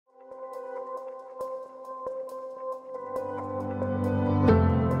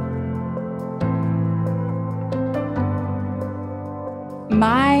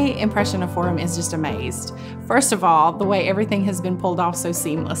impression of Forum is just amazed. First of all, the way everything has been pulled off so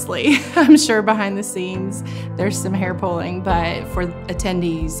seamlessly. I'm sure behind the scenes there's some hair pulling, but for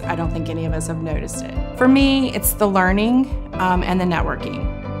attendees, I don't think any of us have noticed it. For me, it's the learning and the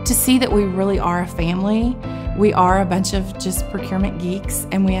networking. To see that we really are a family. We are a bunch of just procurement geeks,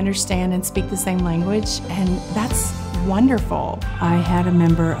 and we understand and speak the same language, and that's wonderful. I had a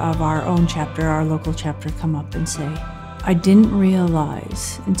member of our own chapter, our local chapter, come up and say, I didn't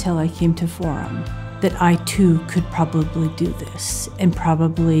realize until I came to Forum that I too could probably do this and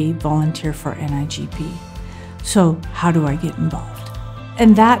probably volunteer for NIGP. So how do I get involved?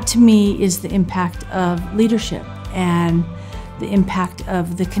 And that to me is the impact of leadership and the impact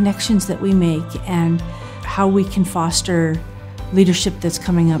of the connections that we make and how we can foster leadership that's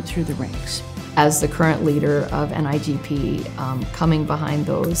coming up through the ranks. As the current leader of NIGP, coming behind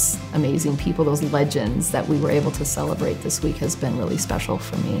those amazing people, those legends that we were able to celebrate this week has been really special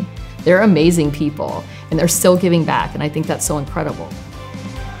for me. They're amazing people, and they're still giving back, and I think that's so incredible.